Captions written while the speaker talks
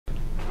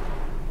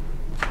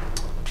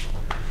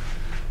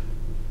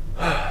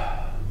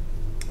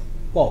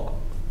Welcome.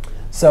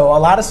 So a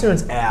lot of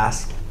students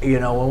ask,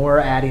 when we're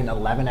adding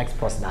 11x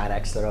plus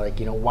 9x, they're like,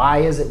 why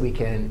is it we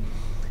can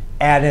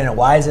add in,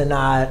 why is it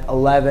not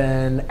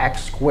 11x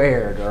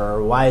squared,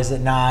 or why is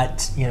it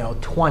not,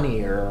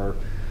 20, or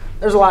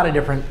there's a lot of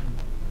different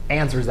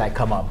answers that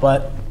come up.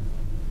 But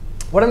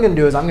what I'm going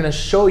to do is I'm going to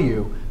show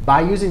you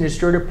by using the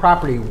distributive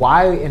property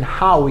why and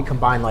how we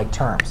combine like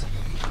terms.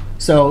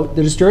 So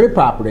the distributive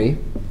property,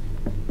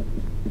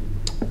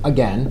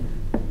 again,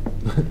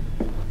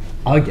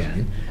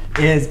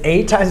 is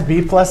A times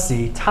B plus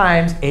C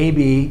times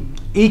AB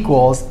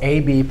equals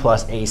AB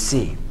plus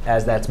AC,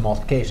 as that's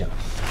multiplication.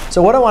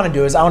 So what I want to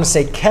do is I want to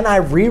say, can I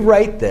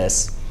rewrite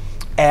this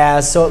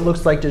as so it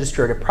looks like the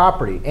distributive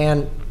property?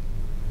 And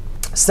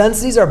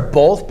since these are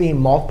both being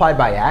multiplied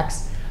by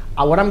x,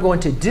 what I'm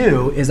going to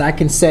do is I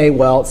can say,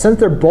 well, since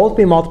they're both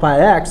being multiplied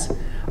by x,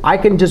 I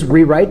can just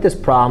rewrite this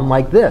problem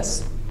like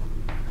this,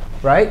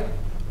 right?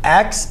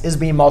 X is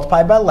being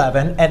multiplied by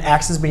 11, and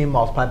x is being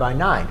multiplied by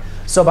 9.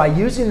 So by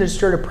using the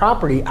distributive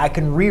property, I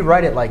can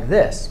rewrite it like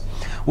this.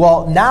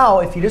 Well, now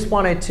if you just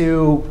wanted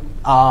to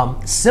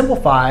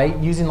simplify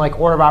using like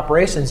order of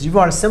operations, you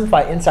want to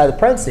simplify inside the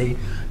parenthesis,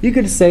 you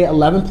could say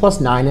 11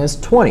 plus 9 is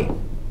 20.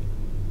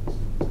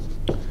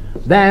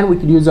 Then we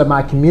could use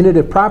my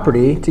commutative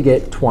property to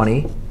get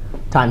 20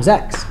 times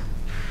x.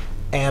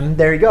 And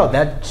there you go.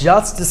 That's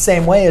just the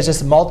same way as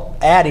just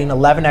adding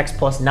 11x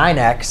plus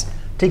 9x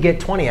to get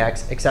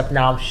 20x, except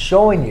now I'm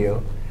showing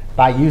you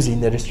by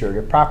using the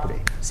distributive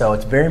property. So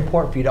it's very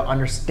important for you to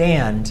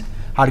understand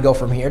how to go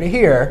from here to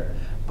here,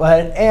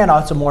 and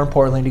also more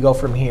importantly, to go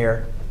from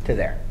here to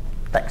there.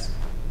 Thanks.